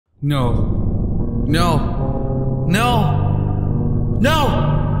No. No. No.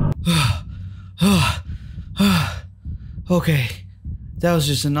 No. Okay. That was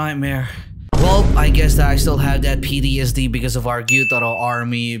just a nightmare. Well, I guess that I still have that PTSD because of our Gyutaro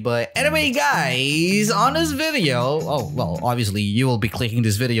army. But anyway, guys, on this video, oh, well, obviously you will be clicking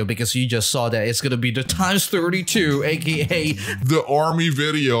this video because you just saw that it's gonna be the times 32, aka the army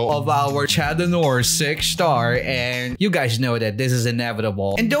video of our Escanor 6-star. And you guys know that this is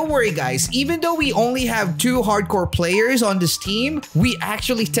inevitable. And don't worry, guys, even though we only have 2 hardcore players on this team, we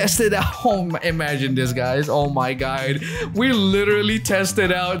actually tested out. Oh, imagine this, guys. Oh my god. We literally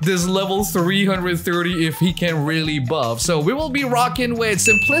tested out this level 330 if he can really buff. So we will be rocking with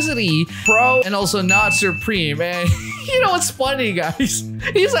Simplicity, Pro, and also Not Supreme. And you know what's funny, guys?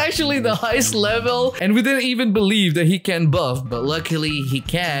 He's actually the highest level, and we didn't even believe that he can buff, but luckily he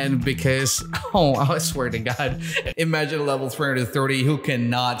can because, oh, I swear to God, imagine level 330 who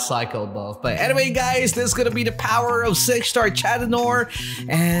cannot cycle buff. But anyway, guys, this is gonna be the power of 6-star Escanor,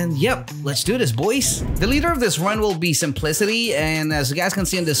 and yep, let's do this, boys. The leader of this run will be Simplicity, and as you guys can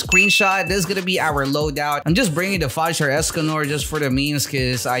see in the screenshot, this is gonna be our loadout. I'm just bringing the 5-star Escanor just for the memes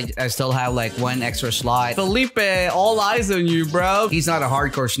because I still have like 1 extra slot. Felipe, all eyes on you, bro. He's not a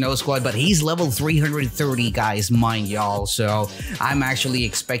hardcore snow squad, but he's level 330, guys, mind y'all. So I'm actually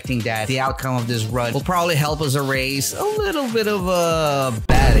expecting that the outcome of this run will probably help us erase a little bit of a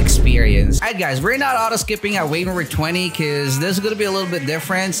bad experience. Alright, guys, we're not auto skipping at wave number 20 because this is gonna be a little bit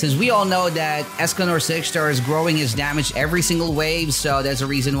different since we all know that Escanor 6-star is growing his damage every single wave. So that's the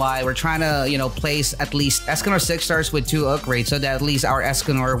reason why we're trying to, you know, place at least Escanor 6-stars with 2 upgrades so that at least our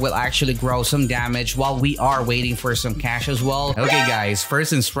Escanor will actually grow some damage while we are waiting for some cash as well. Okay, guys,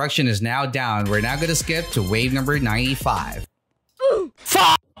 first instruction is now down. We're now gonna skip to wave number 95.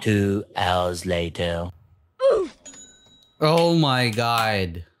 2 hours later. Oh my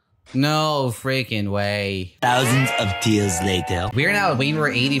god. No freaking way. Thousands of tears later. We're now at wave number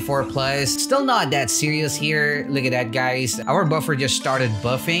 84 plus. Still not that serious here. Look at that, guys. Our buffer just started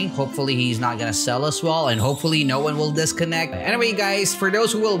buffing. Hopefully he's not gonna sell us well, and hopefully no one will disconnect. Anyway, guys, for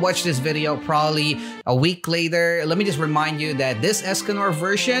those who will watch this video probably a week later, let me just remind you that this Escanor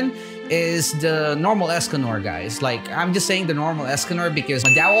version is the normal Escanor, guys. Like, I'm just saying the normal Escanor because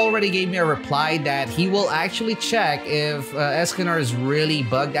Madao already gave me a reply that he will actually check if Escanor is really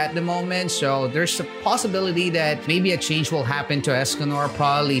bugged at the moment. So there's a possibility that maybe a change will happen to Escanor,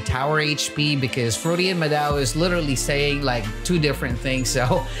 probably tower HP, because Fruity and Madao is literally saying like 2 different things.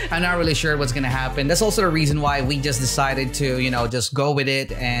 So I'm not really sure what's gonna happen. That's also the reason why we just decided to, you know, just go with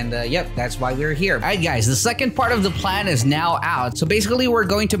it. And yep, that's why we're here. All right, guys, the second part of the plan is now out. So basically we're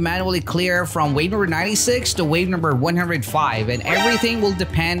going to manually clear from wave number 96 to wave number 105, and everything will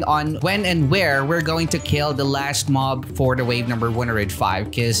depend on when and where we're going to kill the last mob for the wave number 105.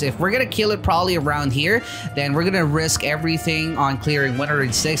 Because if we're gonna kill it probably around here, then we're gonna risk everything on clearing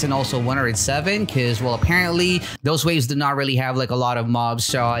 106 and also 107 because, well, apparently those waves do not really have like a lot of mobs.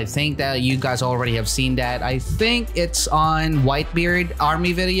 So I think that you guys already have seen that. I think it's on Whitebeard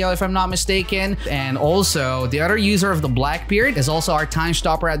army video if I'm not mistaken. And also the other user of the Blackbeard is also our time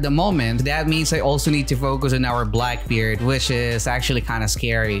stopper at the moment. That means I also need to focus on our Blackbeard, which is actually kind of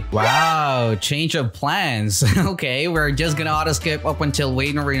scary. Wow, change of plans. Okay, we're just gonna auto skip up until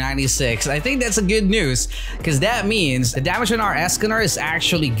wave number 96. I think that's a good news because that means the damage on our Escanor is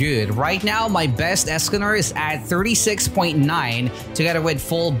actually good. Right now, my best Escanor is at 36.9 together with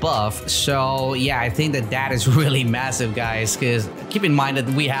full buff. So yeah, I think that is really massive, guys, because keep in mind that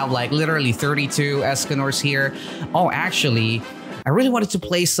we have like literally 32 Escanors here. Oh, actually, I really wanted to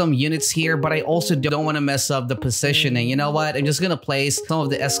place some units here, but I also don't want to mess up the positioning. You know what? I'm just gonna place some of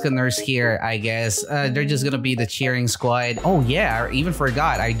the Escanors here, I guess. They're just gonna be the cheering squad. Oh yeah, I even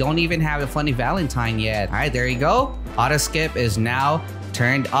forgot. I don't even have a Funny Valentine yet. All right, there you go. Auto skip is now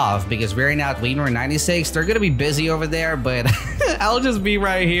turned off because we're now at wave number 96. They're gonna be busy over there, but I'll just be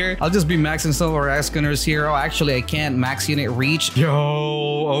right here. I'll just be maxing some of our Escanors here. Oh, actually, I can't max unit reach.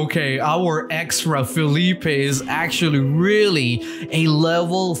 Yo, okay, our extra Felipe is actually really a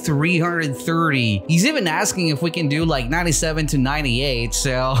level 330. He's even asking if we can do like 97 to 98.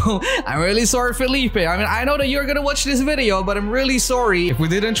 So I'm really sorry, Felipe. I mean, I know that you're gonna watch this video, but I'm really sorry if we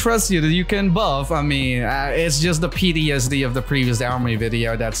didn't trust you that you can buff. I mean, it's just the PTSD of the previous army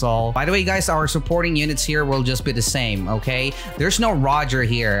video, that's all. By the way, guys, our supporting units here will just be the same, okay? There's no Roger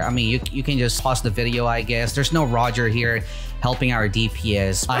here. I mean, you can just pause the video, I guess. There's no Roger here helping our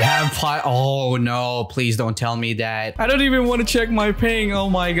DPS. I have oh no, please don't tell me that. I don't even want to check my ping. Oh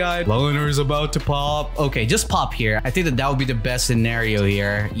my god. Cloner is about to pop. Okay, just pop here. I think that would be the best scenario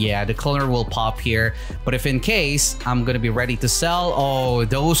here. Yeah, the cloner will pop here. But if in case, I'm gonna be ready to sell. Oh,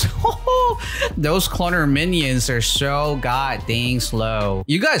 those those cloner minions are so goddamn slow.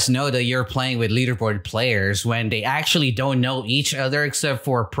 You guys know that you're playing with leaderboard players when they actually don't know each other except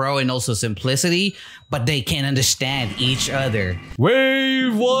for pro and also simplicity, but they can understand each other.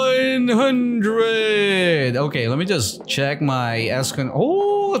 Wave 100. Okay, let me just check my Escanor.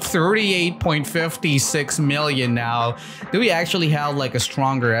 Oh, 38.56 million now. Do we actually have like a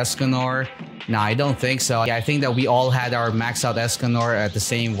stronger Escanor? Nah, I don't think so. Yeah, I think that we all had our maxed out Escanor at the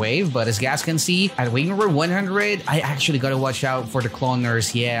same wave, but as you guys can see, at wave number 100, I actually gotta watch out for the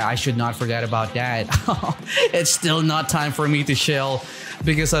cloners. Yeah, I should not forget about that. It's still not time for me to chill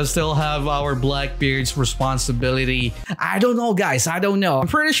because I still have our Blackbeard's responsibility. I don't know, guys. I don't know. I'm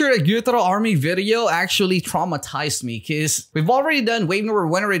pretty sure the Gyutaro Army video actually traumatized me because we've already done wave number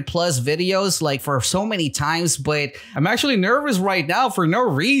 100 plus videos like for so many times, but I'm actually nervous right now for no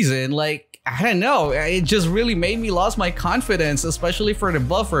reason. Like, I don't know, it just really made me lose my confidence, especially for the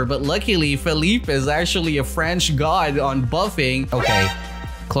buffer. But luckily, Philippe is actually a French god on buffing. Okay,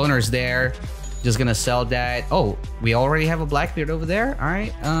 cloner's there. Just gonna sell that. Oh, we already have a Blackbeard over there. All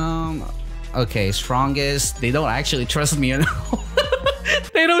right. Okay, strongest. They don't actually trust me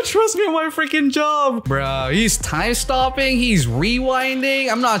enough. They don't trust me on my freaking job. Bro, he's time stopping. He's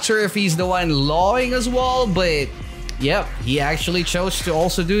rewinding. I'm not sure if he's the one lawing as well, but yep, he actually chose to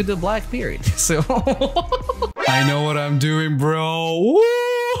also do the Blackbeard. So I know what I'm doing, bro. Woo!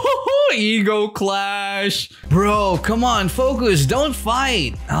 Ego clash. Bro, come on, focus. Don't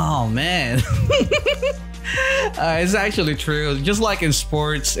fight. Oh, man. It's actually true. Just like in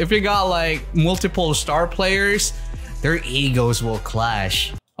sports, if you got like multiple star players, their egos will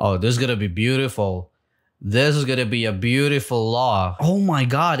clash. Oh, this is gonna be beautiful. This is gonna be a beautiful law. Oh my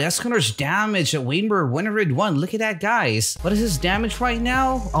god, Escanor's damage at wave number 101. Look at that, guys. What is his damage right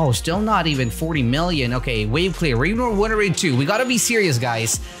now? Oh, still not even 40 million. Okay, wave clear. Wave number 102. We gotta be serious,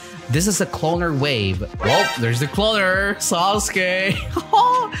 guys. This is a cloner wave. Well, there's the cloner. Sasuke.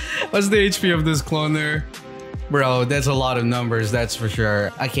 What's the HP of this cloner? Bro, that's a lot of numbers, that's for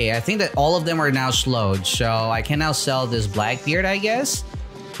sure. Okay, I think that all of them are now slowed. So I can now sell this Blackbeard, I guess.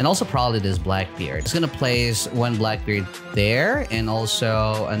 And also probably this Blackbeard. It's gonna place one Blackbeard there and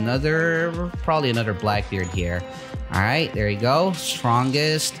also probably another Blackbeard here. All right, there you go.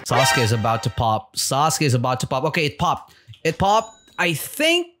 Strongest. Sasuke is about to pop. Sasuke is about to pop. Okay, it popped. It popped. I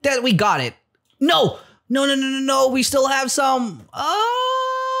think that we got it. No. No. We still have some. All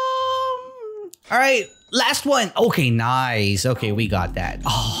right, last one. Okay, nice. Okay, we got that.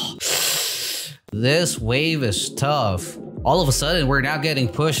 Oh, this wave is tough. All of a sudden, we're now getting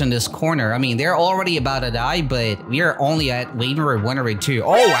pushed in this corner. I mean, they're already about to die, but we are only at wave number 102.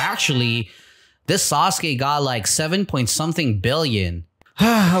 Oh, actually, this Sasuke got like 7-point-something billion.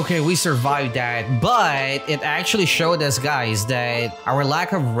 Okay, we survived that, but it actually showed us, guys, that our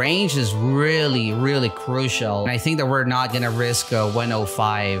lack of range is really, really crucial. And I think that we're not gonna risk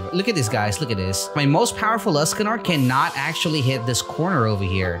 105. Look at this, guys. Look at this. My most powerful Escanor cannot actually hit this corner over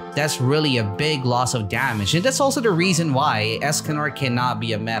here. That's really a big loss of damage. And that's also the reason why Escanor cannot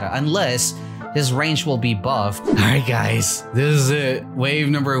be a meta, unless his range will be buffed. All right, guys, this is it. Wave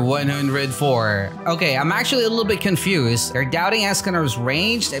number 104. Okay, I'm actually a little bit confused. They're doubting Escanor's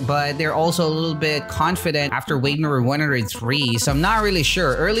range, but they're also a little bit confident after wave number 103. So I'm not really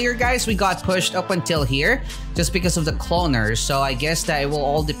sure. Earlier, guys, we got pushed up until here just because of the cloners. So I guess that it will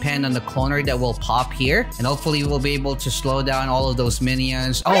all depend on the cloner that will pop here. And hopefully we'll be able to slow down all of those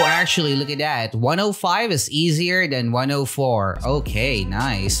minions. Oh, actually, look at that. 105 is easier than 104. Okay,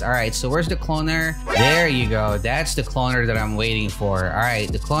 nice. All right, so where's the cloner? There you go. That's the cloner that I'm waiting for. All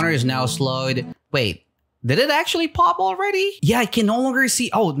right, the cloner is now slowed. Wait, did it actually pop already? Yeah, I can no longer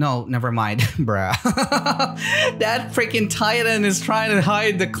see. Oh, no, never mind, bruh. That freaking Titan is trying to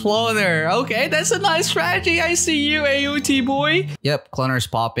hide the cloner. Okay, that's a nice strategy. I see you, AOT boy. Yep, cloner's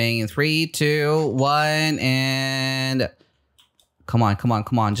popping in 3, 2, 1, and come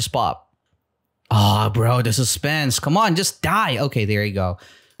on, just pop. Oh, bro, the suspense. Come on, just die. Okay, there you go.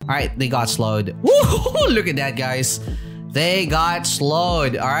 All right, they got slowed. Woo! Look at that, guys. They got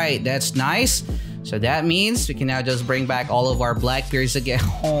slowed. All right, that's nice. So that means we can now just bring back all of our Blackbeards again.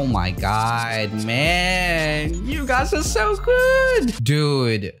 Oh my god, man. You guys are so good.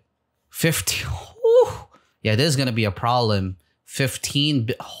 Dude, 50. Whew. Yeah, this is going to be a problem. 15.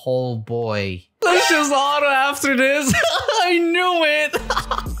 Oh boy. Let's just auto after this. I knew it.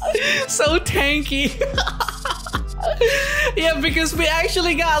 So tanky. Yeah, because we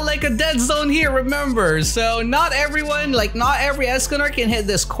actually got like a dead zone here, remember? So not everyone, like not every Escanor can hit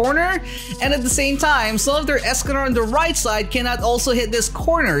this corner. And at the same time, some of their Escanor on the right side cannot also hit this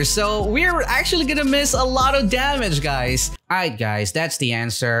corner. So we're actually gonna miss a lot of damage, guys. Alright guys, that's the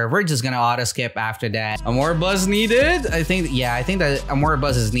answer. We're just gonna auto skip after that. A more buzz needed? I think that a more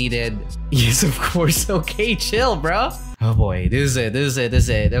buzz is needed. Yes, of course. Okay, chill, bro. Oh boy, this is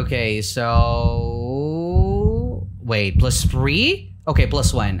it. Okay, so wait, +3? Okay,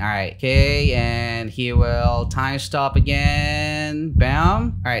 +1. Alright. Okay, and he will time stop again.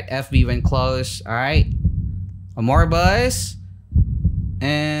 Bam. Alright, FB went close. Alright. A more buzz.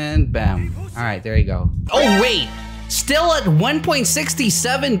 And bam. Alright, there you go. Oh wait! Still at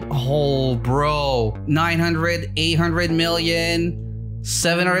 1.67. Oh, bro. 900, 800 million,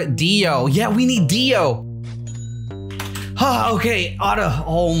 700. Dio. Yeah, we need Dio. Okay, auto.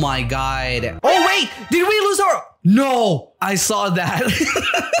 Oh my god. Oh, wait. Did we lose our... No, I saw that.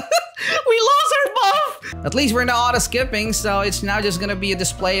 We lost our buff. At least we're not auto skipping, so it's now just gonna be a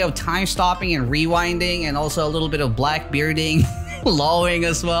display of time stopping and rewinding, and also a little bit of black bearding. Lowing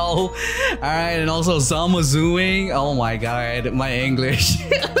as well. Alright, and also Zamazooing. Oh my god, my English.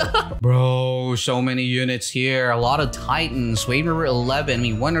 Bro, so many units here. A lot of Titans. Wave number 11. I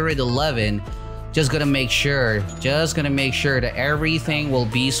mean, 111. Just gonna make sure that everything will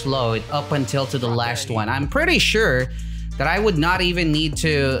be slowed up until to the last one. I'm pretty sure that I would not even need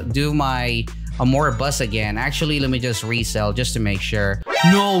to do my Amore bus again. Actually, let me just resell just to make sure.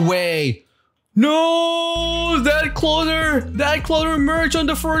 No way. No, that cloner merged on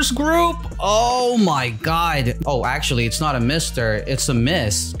the first group. Oh my god. Oh, actually, it's not a mister, it's a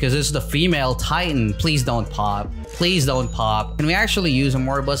miss, because it's the female Titan. Please don't pop. Please don't pop. Can we actually use a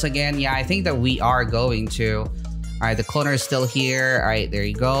more bus again? Yeah, I think that we are going to. All right, the cloner is still here. All right, there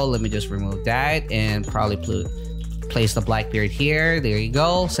you go. Let me just remove that and probably place the Blackbeard here. There you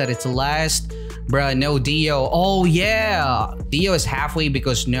go. Set it to last. Bruh, no Dio. Oh yeah, Dio is halfway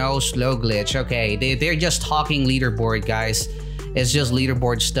because no slow glitch. Okay, they're just talking leaderboard, guys. It's just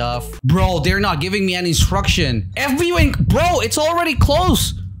leaderboard stuff. Bro, they're not giving me any instruction. FB Wink, bro, it's already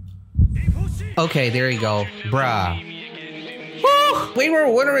close. Okay, there you go, bruh. Woo! Wave number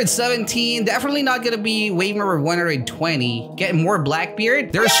 117, definitely not gonna be wave number 120. Getting more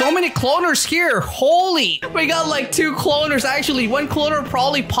Blackbeard. There are so many cloners here. Holy, we got like 2 cloners. Actually, 1 cloner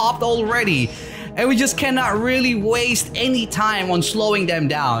probably popped already. And we just cannot really waste any time on slowing them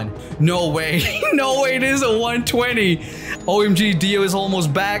down. No way. No way, it is a 120. OMG, Dio is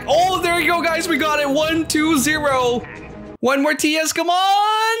almost back. Oh, there you go, guys. We got it. 120. One more TS. Come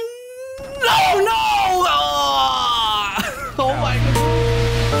on. No. Oh my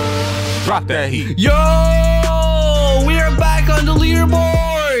god. Drop that heat. Yo, we are back on the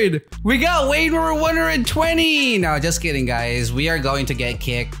leaderboard. We got wave number 120. No, just kidding, guys. We are going to get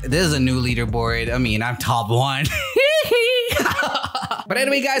kicked. This is a new leaderboard. I mean, I'm top 1. But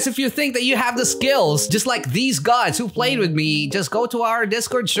anyway, guys, if you think that you have the skills, just like these gods who played with me, just go to our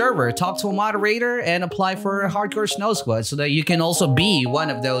Discord server, talk to a moderator, and apply for a Hardcore Snow Squad so that you can also be one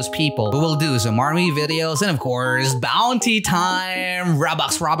of those people who will do some army videos and, of course, bounty time,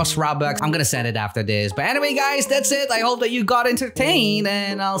 Robux. I'm gonna send it after this. But anyway, guys, that's it. I hope that you got entertained,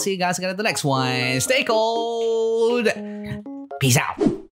 and I'll see you guys again at the next one. Stay cold. Peace out.